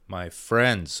My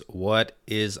friends, what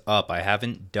is up? I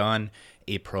haven't done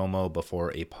a promo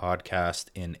before a podcast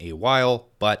in a while,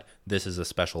 but this is a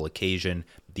special occasion.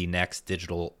 The next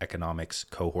digital economics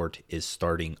cohort is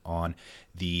starting on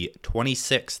the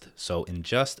 26th, so in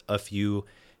just a few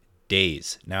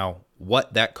days. Now,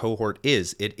 what that cohort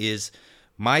is, it is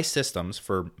my systems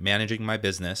for managing my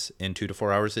business in 2 to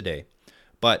 4 hours a day,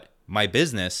 but my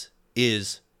business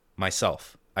is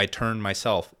myself. I turn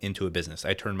myself into a business.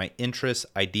 I turn my interests,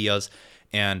 ideas,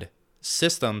 and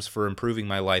systems for improving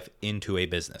my life into a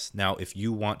business. Now, if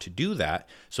you want to do that,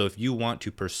 so if you want to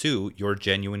pursue your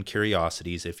genuine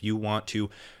curiosities, if you want to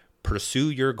pursue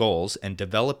your goals and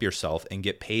develop yourself and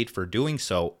get paid for doing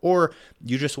so, or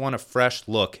you just want a fresh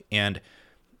look and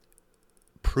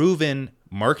proven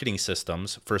marketing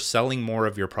systems for selling more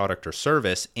of your product or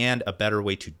service, and a better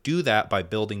way to do that by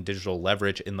building digital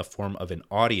leverage in the form of an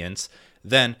audience,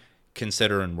 then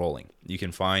consider enrolling. You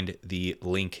can find the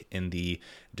link in the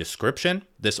description.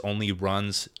 This only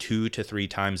runs 2 to 3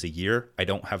 times a year. I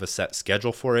don't have a set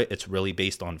schedule for it. It's really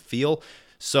based on feel.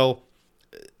 So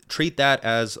treat that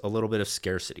as a little bit of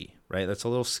scarcity, right? That's a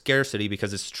little scarcity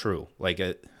because it's true.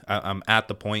 I'm at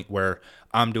the point where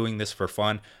I'm doing this for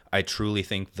fun. I truly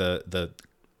think the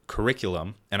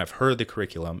curriculum, and I've heard the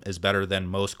curriculum is better than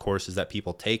most courses that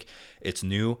people take. It's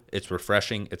new, it's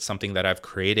refreshing, it's something that I've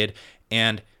created,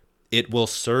 and it will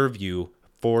serve you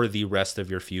for the rest of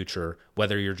your future,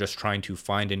 whether you're just trying to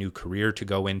find a new career to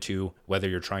go into, whether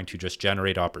you're trying to just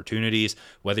generate opportunities,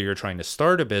 whether you're trying to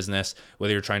start a business,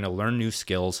 whether you're trying to learn new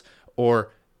skills,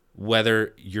 or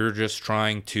whether you're just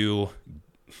trying to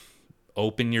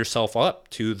open yourself up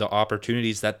to the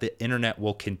opportunities that the internet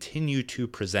will continue to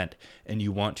present and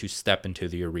you want to step into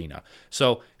the arena.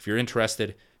 So if you're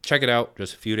interested, check it out.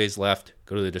 Just a few days left.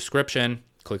 Go to the description,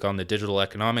 click on the digital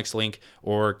economics link,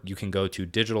 or you can go to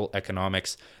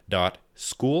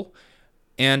digitaleconomics.school.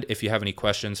 And if you have any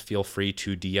questions, feel free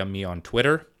to DM me on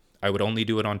Twitter. I would only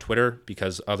do it on Twitter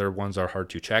because other ones are hard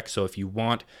to check. So if you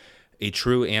want a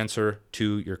true answer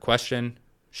to your question,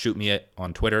 shoot me it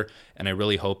on Twitter, and I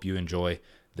really hope you enjoy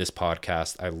this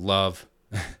podcast. I love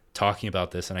talking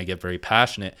about this, and I get very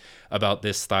passionate about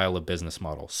this style of business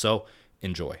model. So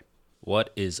enjoy.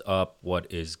 What is up? What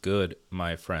is good,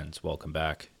 my friends? Welcome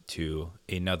back to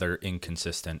another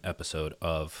inconsistent episode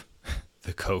of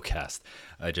the CoCast.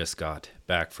 I just got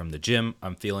back from the gym.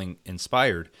 I'm feeling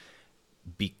inspired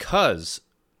because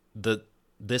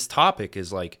this topic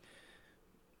is like,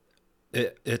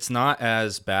 it's not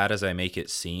as bad as I make it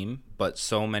seem, but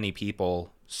so many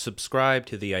people subscribe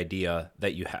to the idea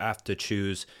that you have to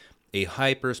choose a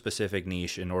hyper-specific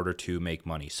niche in order to make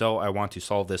money. So I want to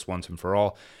solve this once and for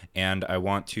all, and I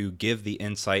want to give the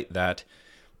insight that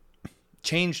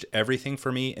changed everything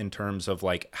for me in terms of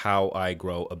like how I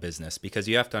grow a business, because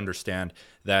you have to understand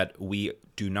that we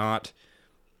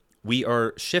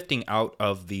are shifting out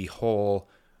of the whole,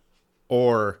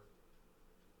 or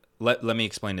let me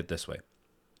explain it this way.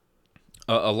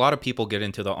 A lot of people get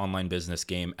into the online business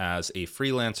game as a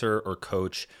freelancer or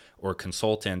coach or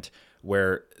consultant,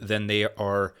 where then they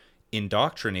are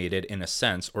indoctrinated in a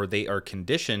sense, or they are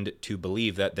conditioned to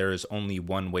believe that there is only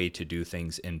one way to do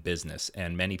things in business.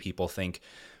 And many people think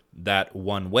that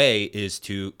one way is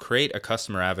to create a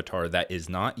customer avatar that is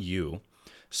not you.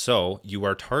 So you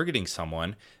are targeting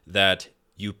someone that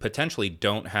you potentially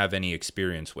don't have any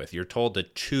experience with. You're told to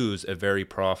choose a very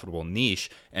profitable niche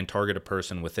and target a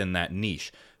person within that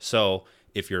niche. So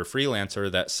if you're a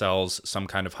freelancer that sells some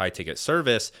kind of high ticket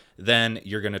service, then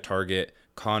you're going to target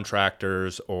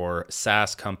contractors or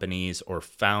SaaS companies or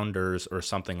founders or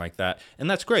something like that. And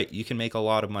that's great. You can make a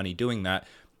lot of money doing that,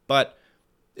 but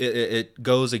it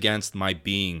goes against my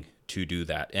being to do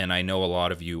that. And I know a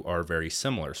lot of you are very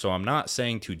similar. So I'm not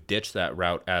saying to ditch that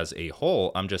route as a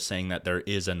whole. I'm just saying that there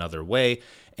is another way.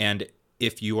 And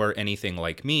if you are anything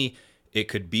like me, it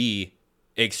could be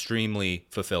extremely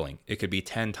fulfilling. It could be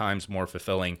 10 times more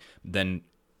fulfilling than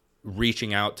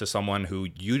reaching out to someone who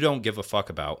you don't give a fuck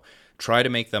about, try to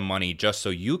make them money just so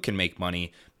you can make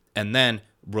money, and then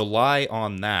rely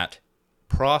on that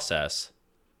process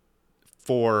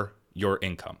for your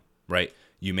income, right?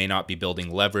 You may not be building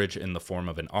leverage in the form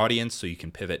of an audience, so you can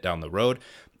pivot down the road.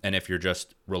 And if you're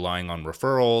just relying on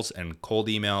referrals and cold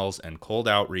emails and cold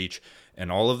outreach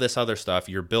and all of this other stuff,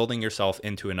 you're building yourself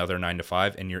into another 9 to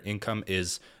 5, and your income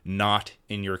is not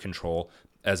in your control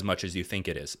as much as you think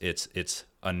it is. It's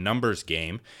a numbers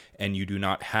game, and you do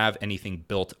not have anything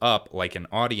built up like an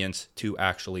audience to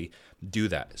actually do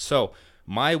that. So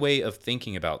my way of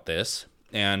thinking about this,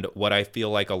 and what I feel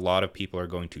like a lot of people are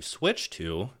going to switch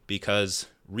to, because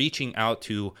reaching out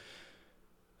to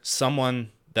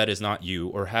someone that is not you,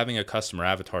 or having a customer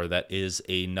avatar that is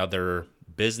another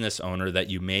business owner that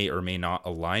you may or may not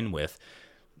align with,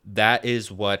 that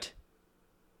is what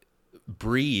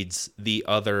breeds the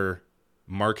other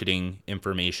marketing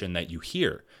information that you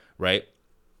hear, right?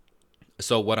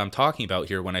 So what I'm talking about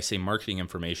here when I say marketing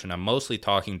information, I'm mostly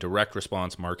talking direct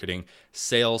response marketing,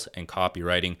 sales, and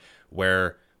copywriting,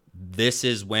 where this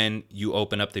is when you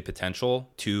open up the potential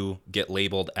to get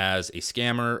labeled as a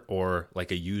scammer or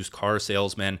like a used car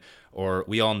salesman, or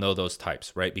we all know those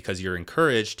types, right? Because you're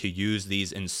encouraged to use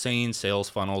these insane sales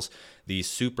funnels, these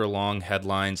super long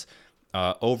headlines,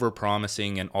 over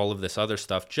promising and all of this other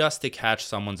stuff just to catch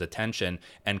someone's attention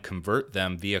and convert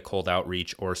them via cold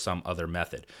outreach or some other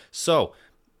method. So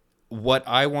what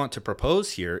I want to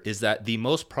propose here is that the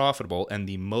most profitable and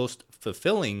the most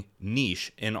fulfilling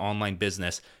niche in online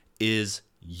business is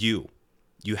you.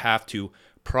 You have to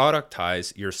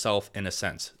productize yourself in a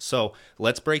sense. So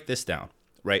let's break this down,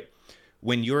 right?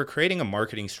 When you're creating a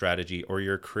marketing strategy, or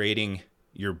you're creating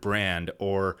your brand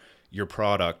or your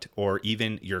product or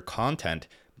even your content,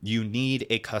 you need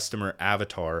a customer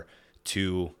avatar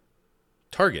to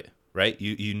target, right?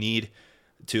 You need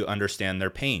to understand their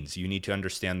pains. You need to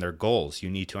understand their goals. You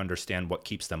need to understand what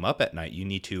keeps them up at night. You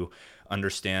need to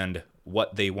understand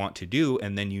what they want to do,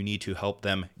 and then you need to help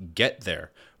them get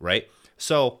there, right?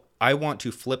 So I want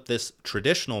to flip this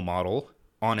traditional model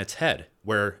on its head,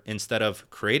 where instead of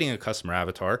creating a customer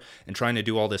avatar and trying to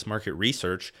do all this market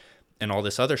research and all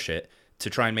this other shit to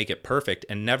try and make it perfect,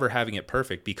 and never having it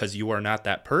perfect because you are not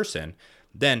that person,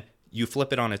 then you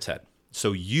flip it on its head.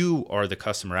 So you are the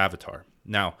customer avatar.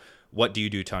 Now, what do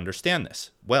you do to understand this?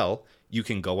 Well, you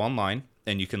can go online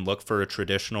and you can look for a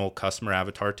traditional customer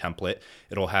avatar template.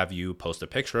 It'll have you post a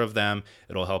picture of them.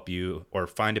 It'll help you, or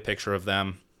find a picture of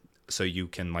them so you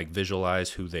can like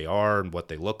visualize who they are and what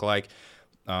they look like.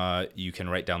 You can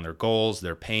write down their goals,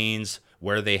 their pains,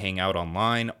 where they hang out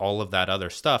online, all of that other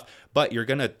stuff. But you're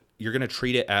gonna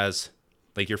treat it as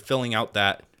like you're filling out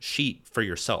that sheet for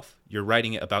yourself. You're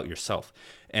writing it about yourself.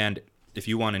 And if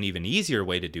you want an even easier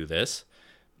way to do this,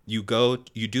 you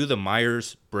do the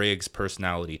Myers-Briggs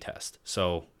personality test.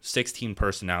 So 16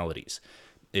 personalities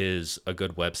is a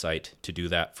good website to do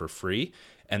that for free.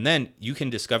 And then you can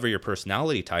discover your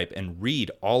personality type and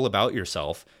read all about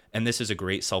yourself. And this is a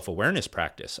great self-awareness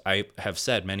practice. I have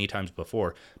said many times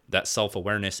before that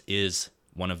self-awareness is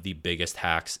one of the biggest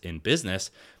hacks in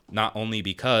business, not only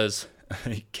because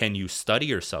can you study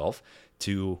yourself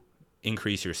to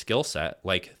increase your skill set?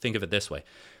 Like, think of it this way.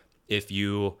 If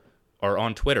you are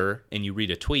on Twitter and you read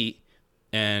a tweet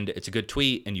and it's a good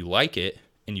tweet and you like it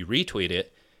and you retweet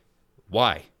it,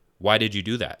 why? Why did you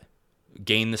do that?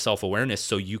 Gain the self-awareness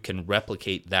so you can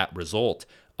replicate that result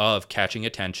of catching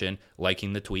attention,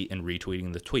 liking the tweet, and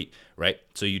retweeting the tweet, right?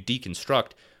 So you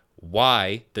deconstruct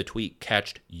why the tweet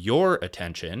catched your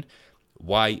attention,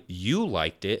 why you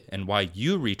liked it, and why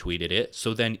you retweeted it,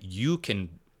 so then you can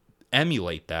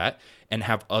emulate that and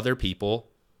have other people,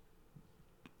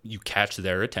 you catch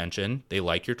their attention, they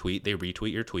like your tweet, they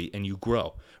retweet your tweet, and you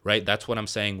grow, right? That's what I'm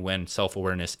saying when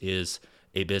self-awareness is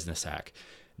a business hack.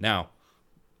 Now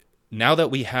that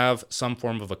we have some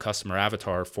form of a customer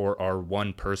avatar for our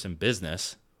one-person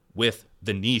business, with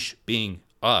the niche being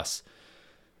us,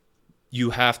 you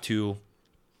have to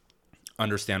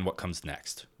understand what comes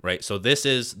next, right? So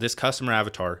this customer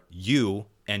avatar, you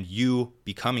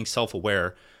becoming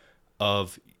self-aware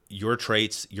of your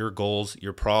traits, your goals,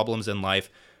 your problems in life,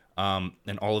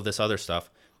 and all of this other stuff.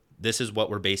 This is what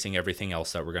we're basing everything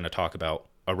else that we're going to talk about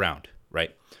around,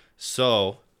 right?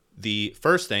 So the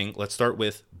first thing, let's start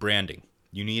with branding.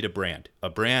 You need a brand. A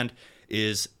brand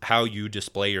is how you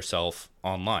display yourself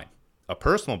online. A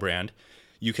personal brand,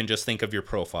 you can just think of your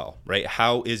profile, right?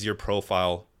 How is your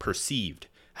profile perceived?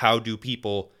 How do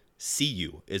people see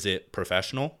you? Is it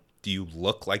professional? Do you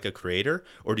look like a creator,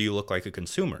 or do you look like a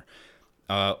consumer?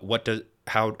 How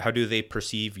do they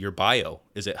perceive your bio?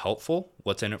 Is it helpful?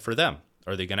 What's in it for them?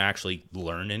 Are they going to actually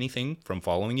learn anything from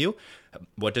following you?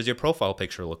 What does your profile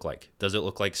picture look like? Does it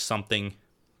look like something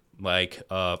like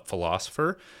a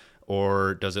philosopher,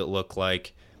 or does it look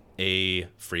like a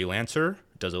freelancer?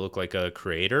 Does it look like a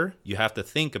creator? You have to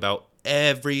think about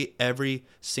every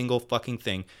single fucking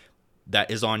thing that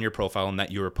is on your profile and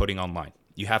that you are putting online.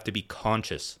 You have to be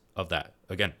conscious of that.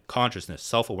 Again, consciousness,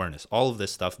 self-awareness, all of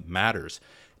this stuff matters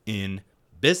in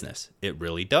business. It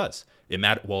really does. It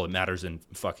matters in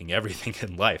fucking everything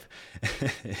in life.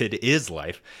 It is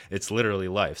life. It's literally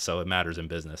life. So it matters in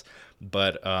business.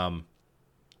 But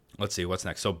let's see what's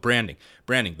next. So branding.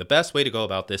 The best way to go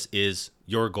about this is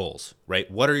your goals, right?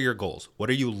 What are your goals? What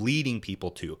are you leading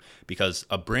people to? Because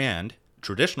a brand,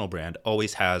 traditional brand,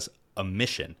 always has a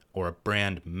mission or a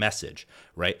brand message,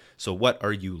 right? So what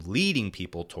are you leading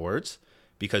people towards?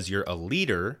 Because you're a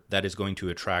leader that is going to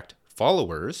attract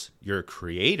followers. You're a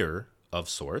creator of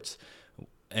sorts.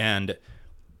 And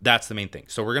that's the main thing.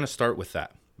 So we're going to start with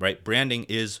that, right? Branding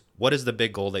is, what is the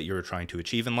big goal that you're trying to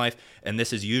achieve in life? And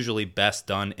this is usually best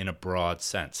done in a broad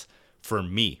sense for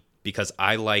me, because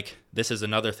this is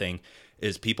another thing,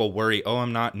 is people worry, oh,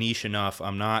 I'm not niche enough.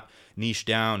 I'm not niche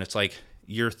down. It's like,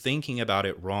 you're thinking about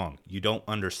it wrong. You don't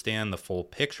understand the full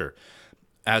picture.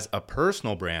 As a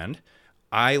personal brand,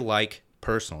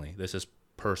 personally, this is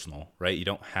personal, right? You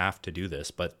don't have to do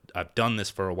this, but I've done this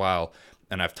for a while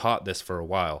and I've taught this for a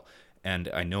while and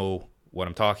I know what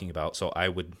I'm talking about. So I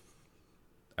would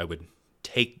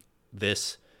take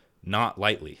this not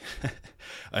lightly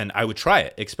and I would try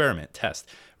it, experiment, test,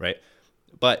 right?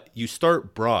 But you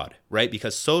start broad, right?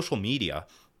 Because social media,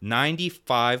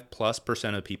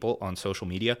 95+% of people on social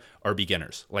media are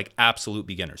beginners, like absolute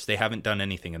beginners. They haven't done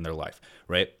anything in their life,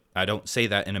 right? I don't say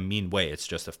that in a mean way. It's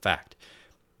just a fact.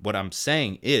 What I'm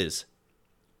saying is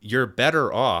you're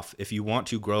better off if you want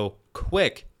to grow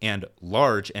quick and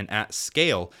large and at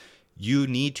scale. You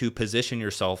need to position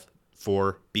yourself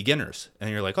for beginners.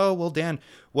 And you're like, oh, well, Dan,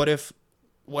 what if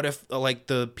like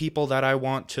the people that I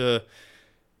want to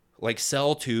like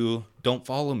sell to don't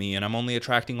follow me and I'm only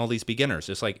attracting all these beginners?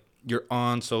 It's like, you're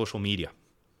on social media.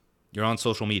 You're on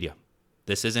social media.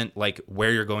 This isn't like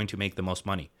where you're going to make the most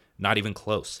money. Not even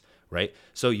close, right?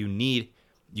 So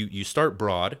you start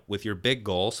broad with your big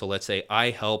goal. So let's say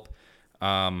I help,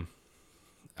 I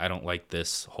don't like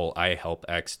this whole I help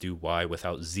X do Y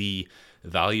without Z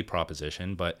value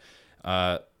proposition, but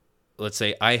let's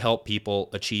say I help people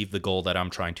achieve the goal that I'm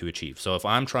trying to achieve. So if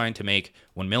I'm trying to make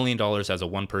 $1 million as a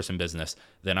one-person business,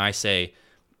 then I say,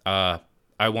 I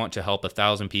want to help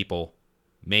 1,000 people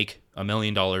make $1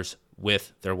 million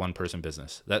with their one-person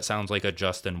business. That sounds like a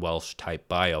Justin Welsh type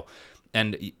bio.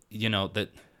 And, that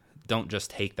don't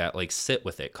just take that, like sit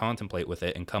with it, contemplate with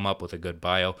it, and come up with a good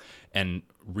bio and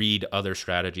read other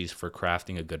strategies for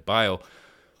crafting a good bio.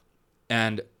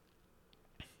 And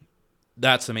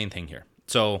that's the main thing here.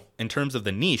 So in terms of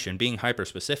the niche and being hyper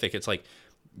specific, it's like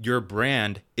your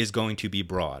brand is going to be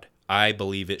broad. I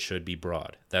believe it should be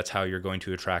broad. That's how you're going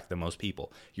to attract the most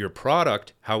people. Your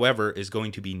product, however, is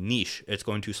going to be niche. It's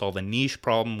going to solve a niche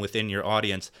problem within your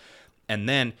audience. And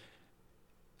then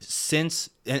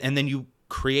then you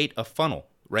create a funnel,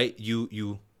 right?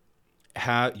 You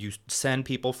send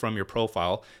people from your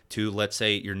profile to, let's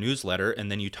say, your newsletter, and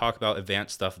then you talk about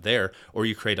advanced stuff there, or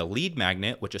you create a lead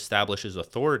magnet, which establishes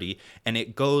authority, and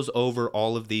it goes over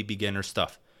all of the beginner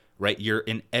stuff, right? You're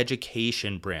an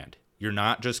education brand. You're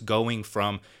not just going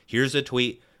from here's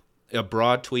a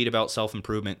broad tweet about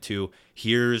self-improvement to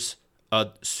here's a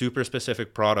super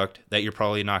specific product that you're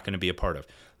probably not going to be a part of.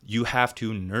 You have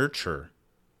to nurture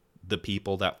the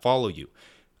people that follow you.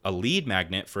 A lead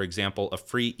magnet, for example, a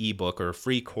free ebook or a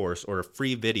free course or a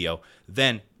free video,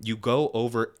 then you go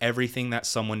over everything that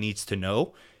someone needs to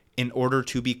know in order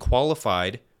to be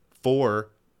qualified for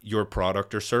your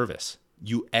product or service.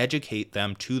 You educate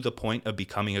them to the point of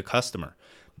becoming a customer.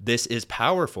 This is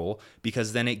powerful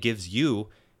because then it gives you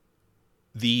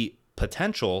the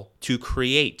potential to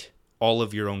create all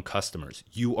of your own customers.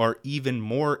 You are even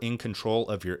more in control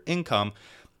of your income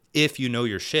if you know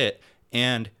your shit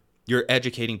and you're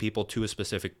educating people to a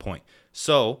specific point.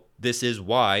 So this is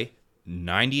why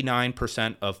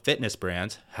 99% of fitness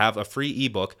brands have a free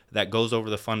ebook that goes over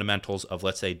the fundamentals of,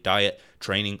 let's say, diet,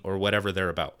 training, or whatever they're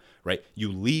about, right?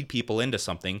 You lead people into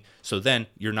something, so then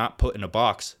you're not put in a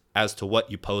box as to what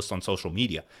you post on social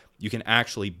media. You can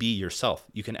actually be yourself.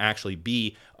 You can actually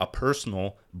be a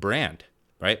personal brand,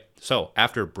 right? So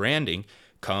after branding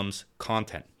comes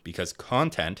content, because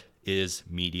content is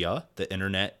media. The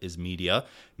internet is media.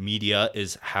 Media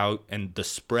is how, and the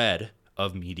spread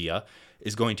of media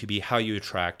is going to be how you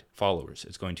attract followers.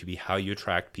 It's going to be how you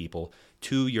attract people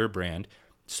to your brand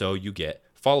so you get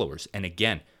followers. And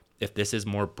again, if this is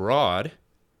more broad,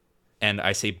 and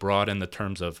I say broad in the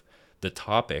terms of the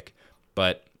topic,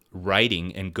 but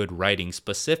writing and good writing,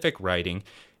 specific writing,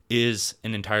 is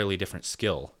an entirely different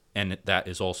skill, and that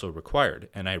is also required,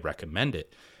 and I recommend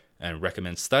it. And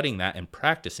recommend studying that and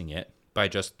practicing it by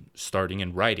just starting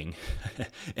and writing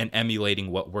and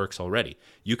emulating what works already.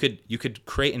 You could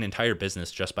create an entire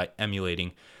business just by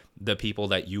emulating the people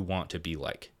that you want to be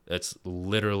like. That's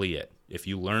literally it. If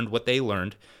you learned what they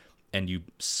learned and you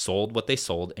sold what they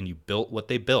sold and you built what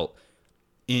they built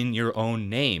in your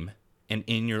own name and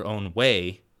in your own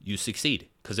way, you succeed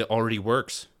because it already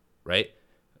works, right?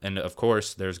 And of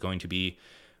course, there's going to be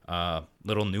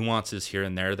little nuances here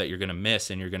and there that you're going to miss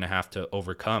and you're going to have to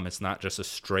overcome. It's not just a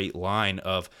straight line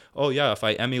of, oh yeah, if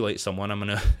I emulate someone, I'm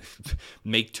going to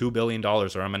make $2 billion, or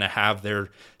I'm going to have their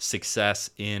success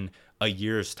in a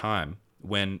year's time,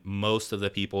 when most of the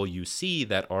people you see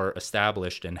that are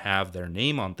established and have their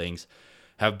name on things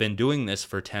have been doing this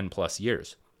for 10 plus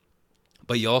years.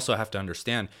 But you also have to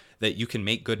understand that you can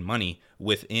make good money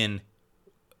within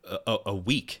a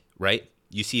week, right?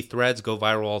 You see threads go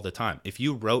viral all the time. If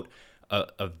you wrote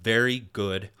a very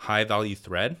good high value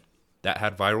thread that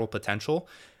had viral potential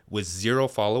with 0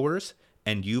 followers,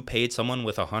 and you paid someone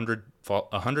with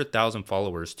 100,000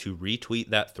 followers to retweet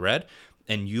that thread,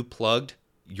 and you plugged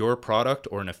your product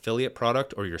or an affiliate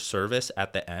product or your service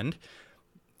at the end,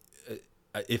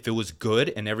 if it was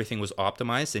good and everything was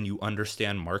optimized and you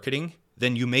understand marketing,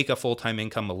 then you make a full-time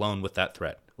income alone with that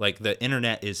thread. Like, the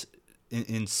internet is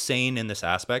insane in this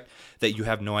aspect that you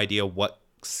have no idea what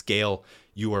scale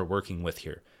you are working with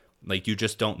here. Like, you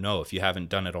just don't know if you haven't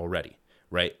done it already,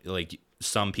 right? Like,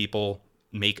 some people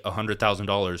make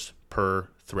 $100,000 per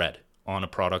thread on a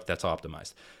product that's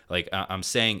optimized. Like, I'm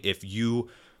saying, if you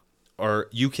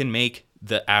can make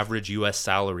the average US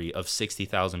salary of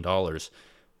 $60,000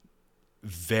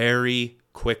 very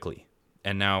quickly.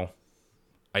 And now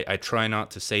I try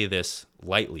not to say this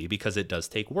lightly, because it does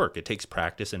take work. It takes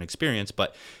practice and experience.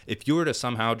 But if you were to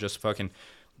somehow just fucking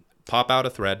pop out a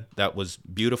thread that was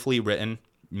beautifully written,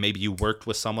 maybe you worked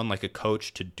with someone like a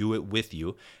coach to do it with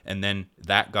you, and then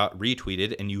that got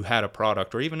retweeted and you had a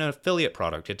product, or even an affiliate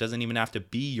product, it doesn't even have to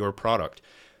be your product,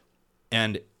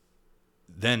 and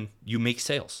then you make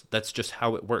sales. That's just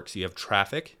how it works. You have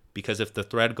traffic, because if the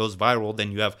thread goes viral,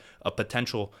 then you have a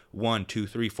potential 1, 2,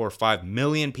 3, 4, 5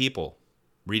 million people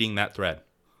reading that thread.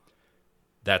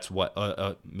 That's what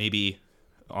maybe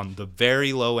on the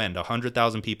very low end,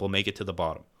 100,000 people make it to the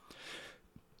bottom.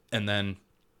 And then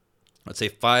let's say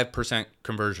 5%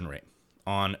 conversion rate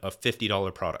on a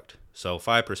 $50 product. So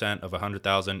 5% of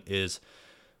 100,000 is,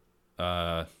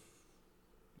 I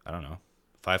don't know,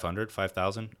 500,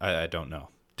 5,000? I don't know.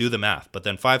 Do the math. But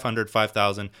then 500,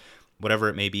 5,000, whatever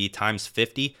it may be, times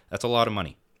 50, that's a lot of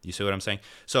money. You see what I'm saying?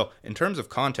 So in terms of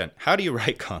content, how do you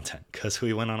write content? Because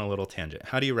we went on a little tangent.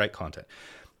 How do you write content?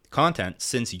 Content,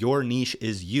 since your niche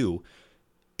is you,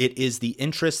 it is the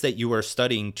interest that you are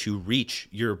studying to reach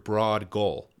your broad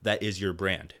goal. That is your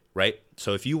brand, right?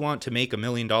 So if you want to make $1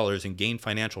 million and gain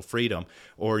financial freedom,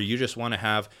 or you just want to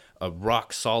have a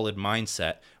rock solid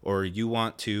mindset, or you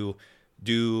want to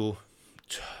do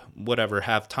whatever,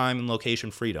 have time and location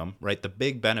freedom, right? The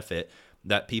big benefit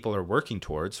that people are working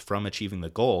towards from achieving the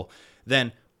goal,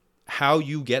 then how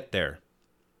you get there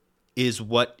is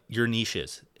what your niche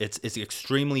is. It's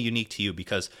extremely unique to you,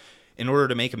 because in order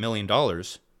to make $1 million,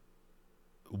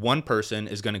 one person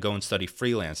is going to go and study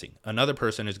freelancing. Another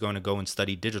person is going to go and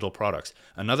study digital products.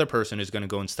 Another person is going to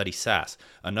go and study SaaS.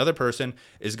 Another person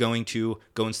is going to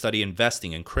go and study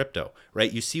investing in crypto,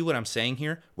 right? You see what I'm saying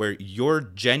here? Where your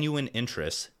genuine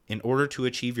interests, in order to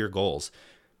achieve your goals,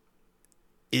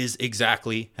 is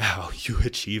exactly how you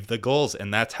achieve the goals.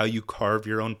 And that's how you carve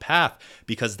your own path,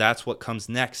 because that's what comes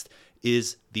next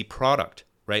is the product,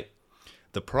 right?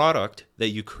 The product that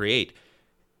you create.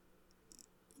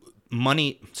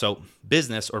 Money, so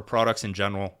business or products in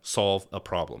general solve a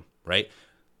problem, right?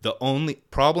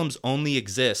 Problems only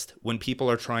exist when people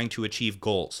are trying to achieve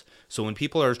goals. So when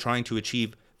people are trying to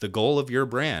achieve the goal of your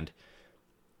brand,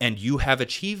 and you have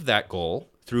achieved that goal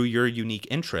through your unique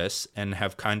interests and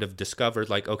have kind of discovered,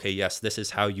 like, okay, yes, this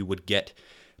is how you would get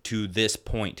to this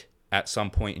point at some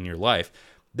point in your life,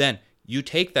 then you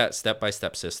take that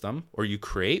step-by-step system, or you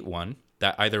create one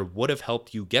that either would have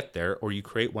helped you get there, or you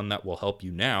create one that will help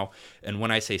you now. And when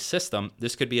I say system,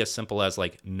 this could be as simple as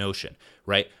like Notion,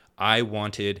 right? I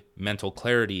wanted mental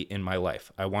clarity in my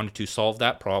life. I wanted to solve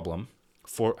that problem.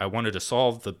 I wanted to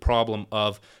solve the problem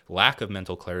of lack of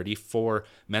mental clarity for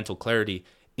mental clarity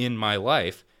in my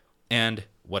life. And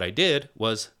what I did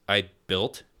was I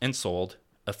built and sold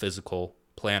a physical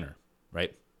planner,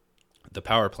 right? The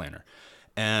Power Planner.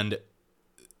 And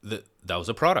that was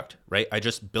a product, right? I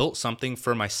just built something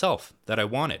for myself that I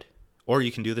wanted. Or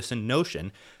you can do this in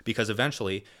Notion, because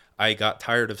eventually I got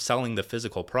tired of selling the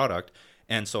physical product.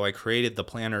 And so I created the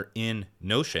planner in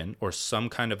Notion or some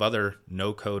kind of other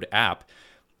no-code app.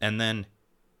 And then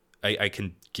I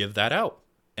can give that out.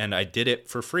 And I did it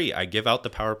for free. I give out the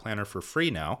Power Planner for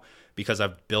free now, because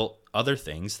I've built other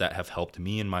things that have helped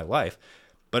me in my life.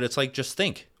 But it's like, just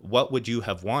think, what would you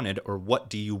have wanted, or what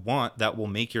do you want that will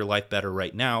make your life better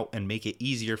right now and make it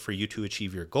easier for you to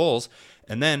achieve your goals?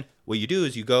 And then what you do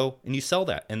is you go and you sell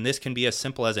that. And this can be as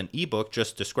simple as an ebook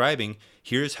just describing,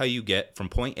 here's how you get from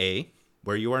point A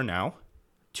where you are now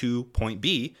to point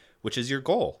B, which is your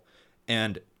goal.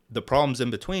 And the problems in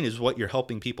between is what you're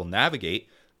helping people navigate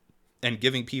and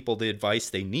giving people the advice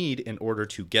they need in order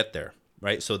to get there,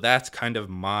 right? So that's kind of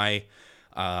my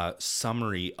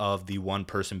summary of the one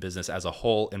person business as a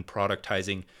whole, and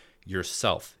productizing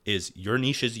yourself is your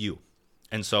niche is you.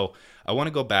 And so I want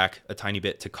to go back a tiny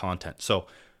bit to content. So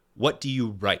what do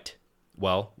you write?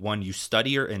 Well, one, you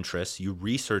study your interests, you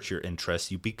research your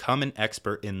interests, you become an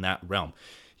expert in that realm.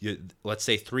 Let's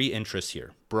say 3 interests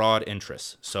here, broad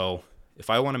interests. So if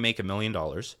I want to make $1 million,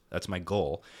 that's my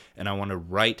goal, and I want to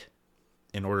write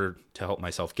in order to help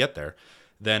myself get there,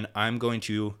 then I'm going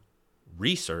to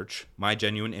research my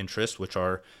genuine interests, which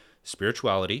are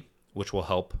spirituality, which will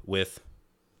help with,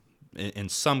 in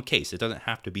some case, it doesn't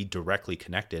have to be directly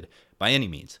connected by any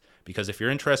means, because if you're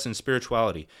interested in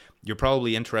spirituality, you're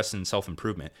probably interested in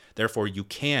self-improvement. Therefore, you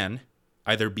can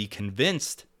either be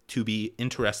convinced to be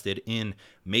interested in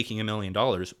making $1 million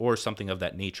or something of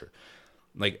that nature.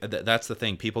 Like that's the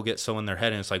thing. People get so in their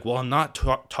head, and it's like, well, I'm not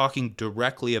talking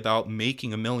directly about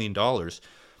making $1 million,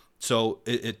 so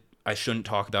I shouldn't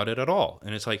talk about it at all.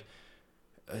 And it's like,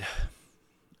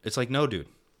 no, dude.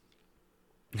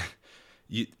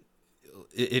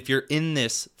 If you're in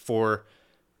this for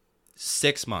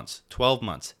 6 months, 12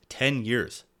 months, 10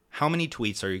 years, how many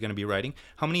tweets are you going to be writing?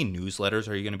 How many newsletters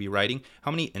are you going to be writing?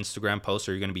 How many Instagram posts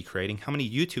are you going to be creating? How many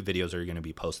YouTube videos are you going to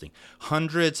be posting?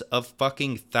 Hundreds of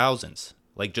fucking thousands.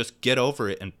 Like, just get over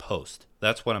it and post.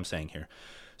 That's what I'm saying here.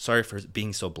 Sorry for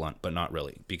being so blunt, but not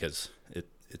really, because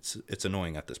it's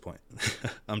annoying at this point.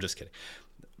 I'm just kidding.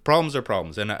 Problems are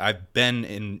problems, and I've been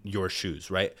in your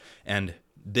shoes, right? And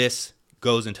this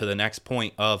goes into the next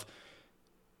point of,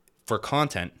 for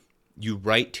content, you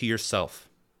write to yourself.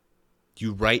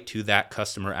 You write to that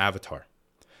customer avatar.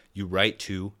 You write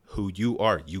to who you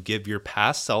are. You give your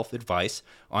past self advice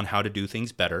on how to do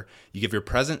things better. You give your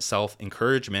present self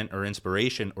encouragement or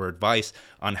inspiration or advice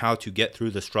on how to get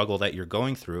through the struggle that you're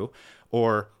going through,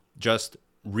 or just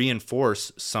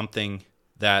reinforce something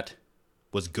that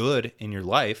was good in your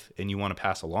life and you want to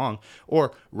pass along,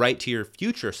 or write to your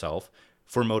future self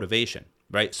for motivation,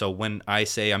 right? So when I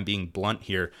say I'm being blunt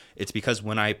here, it's because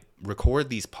when I record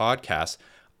these podcasts,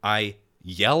 I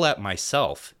yell at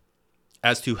myself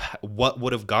as to what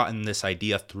would have gotten this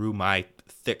idea through my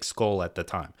thick skull at the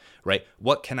time, right?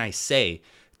 What can I say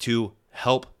to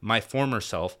help my former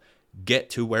self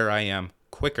get to where I am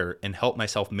quicker and help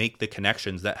myself make the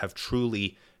connections that have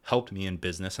truly helped me in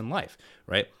business and life,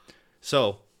 right?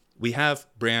 So we have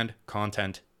brand,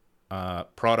 content,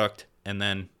 product, and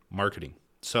then marketing.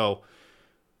 So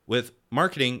with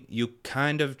marketing, you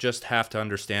kind of just have to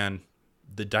understand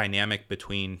the dynamic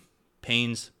between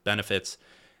pains, benefits,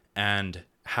 and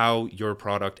how your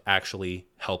product actually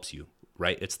helps you,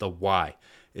 right? It's the why.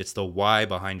 It's the why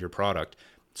behind your product.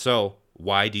 So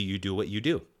why do you do what you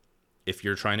do? If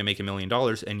you're trying to make $1 million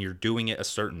and you're doing it a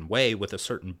certain way with a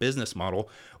certain business model,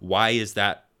 why is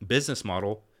that business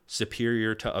model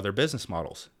superior to other business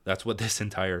models? That's what this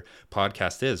entire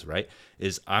podcast is, right?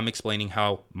 Is I'm explaining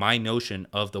how my notion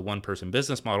of the one-person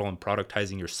business model and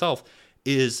productizing yourself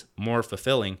is more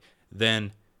fulfilling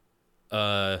than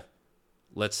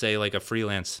let's say like a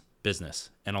freelance business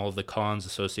and all of the cons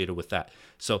associated with that.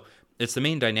 So it's the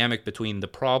main dynamic between the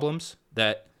problems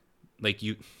that, like,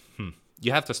 you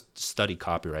have to study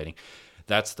copywriting.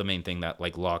 That's the main thing that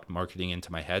like locked marketing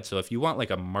into my head. So if you want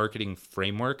like a marketing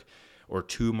framework or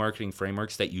 2 marketing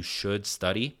frameworks that you should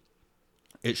study,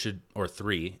 it should, or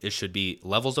 3, it should be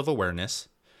levels of awareness,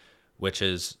 which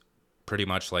is pretty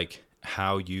much like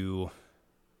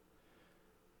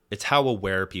it's how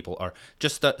aware people are.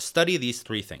 Just study these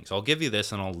 3 things. I'll give you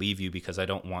this and I'll leave you because I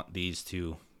don't want these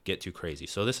to get too crazy.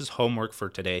 So this is homework for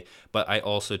today, but I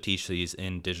also teach these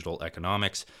in digital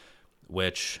economics,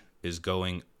 which is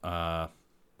starting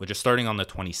on the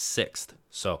 26th.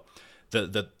 So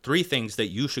the 3 things that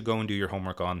you should go and do your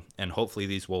homework on, and hopefully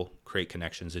these will create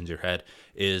connections in your head,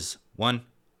 is 1,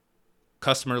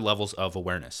 customer levels of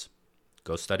awareness.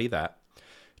 Go study that.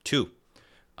 2,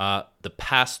 the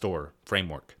PASTOR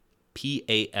framework.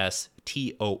 PASTOR,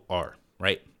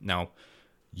 right? Now,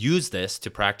 use this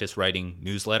to practice writing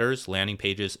newsletters, landing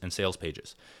pages, and sales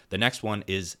pages. The next one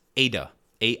is AIDA,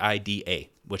 AIDA,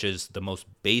 which is the most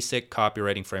basic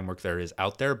copywriting framework there is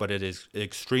out there, but it is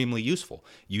extremely useful.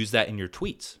 Use that in your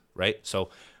tweets, right? So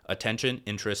attention,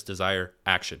 interest, desire,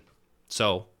 action.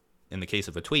 So in the case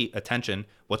of a tweet, attention,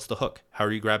 what's the hook? How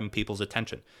are you grabbing people's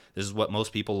attention? This is what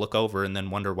most people look over and then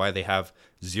wonder why they have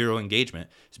 0 engagement.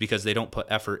 It's because they don't put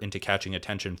effort into catching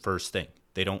attention first thing.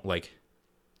 They don't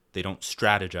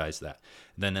strategize that.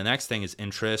 Then the next thing is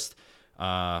interest,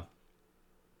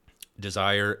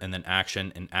 desire, and then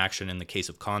action. And action in the case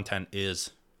of content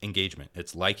is engagement.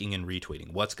 It's liking and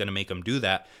retweeting. What's going to make them do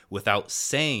that without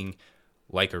saying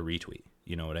like or retweet?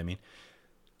 You know what I mean?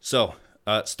 So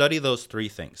study those three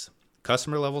things: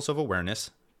 customer levels of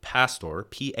awareness, PASTOR,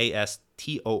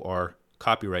 PASTOR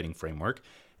copywriting framework,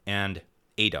 and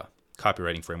AIDA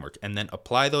copywriting framework. And then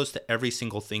apply those to every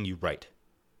single thing you write.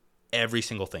 Every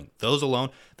single thing. Those alone,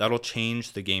 that'll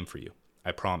change the game for you.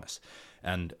 I promise.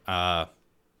 And yeah,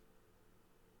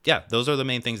 those are the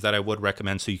main things that I would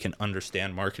recommend so you can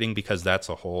understand marketing, because that's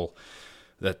a whole,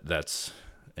 that's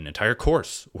an entire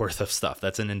course worth of stuff.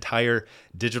 That's an entire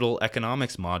digital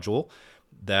economics module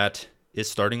that is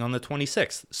starting on the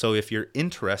 26th. So if you're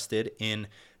interested in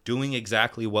doing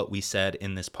exactly what we said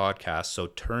in this podcast, so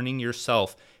turning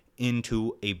yourself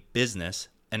into a business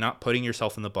and not putting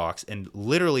yourself in the box and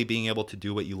literally being able to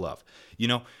do what you love. You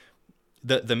know,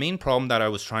 the main problem that I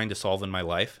was trying to solve in my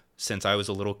life since I was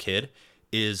a little kid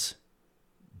is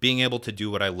being able to do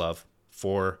what I love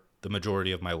for the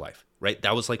majority of my life, right?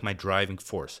 That was like my driving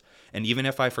force. And even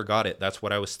if I forgot it, that's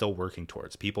what I was still working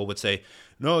towards. People would say,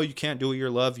 no, you can't do what you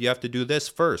love. You have to do this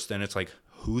first. And it's like,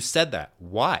 who said that?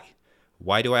 Why?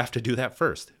 Why do I have to do that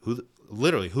first? Who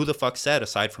the fuck said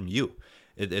aside from you?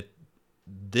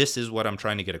 This is what I'm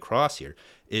trying to get across here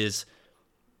is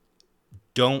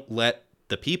don't let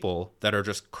the people that are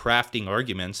just crafting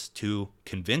arguments to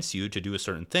convince you to do a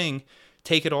certain thing,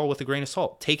 take it all with a grain of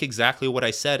salt. Take exactly what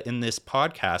I said in this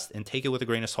podcast and take it with a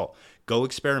grain of salt. Go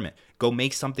experiment. Go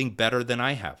make something better than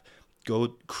I have.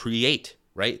 Go create,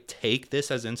 right? Take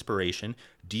this as inspiration,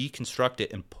 deconstruct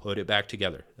it, and put it back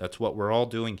together. That's what we're all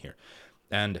doing here.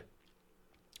 And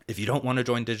if you don't want to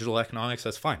join digital economics,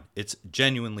 that's fine. It's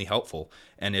genuinely helpful.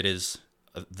 And it is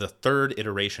the third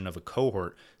iteration of a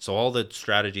cohort. So all the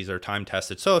strategies are time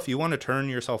tested. So if you want to turn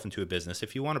yourself into a business,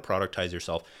 if you want to productize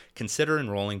yourself, consider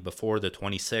enrolling before the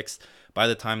 26th. By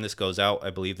the time this goes out,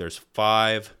 I believe there's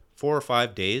 4 or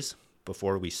 5 days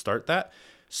before we start that.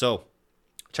 So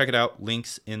check it out.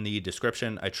 Links in the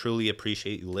description. I truly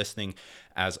appreciate you listening.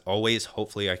 As always,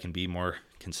 hopefully I can be more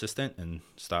consistent and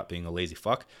stop being a lazy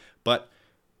fuck. But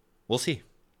we'll see.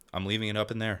 I'm leaving it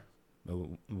up in there.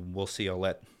 We'll see. I'll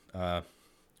let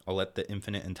the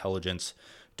infinite intelligence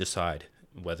decide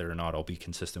whether or not I'll be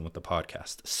consistent with the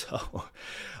podcast. So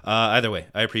either way,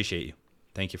 I appreciate you.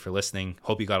 Thank you for listening.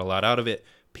 Hope you got a lot out of it.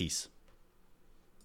 Peace.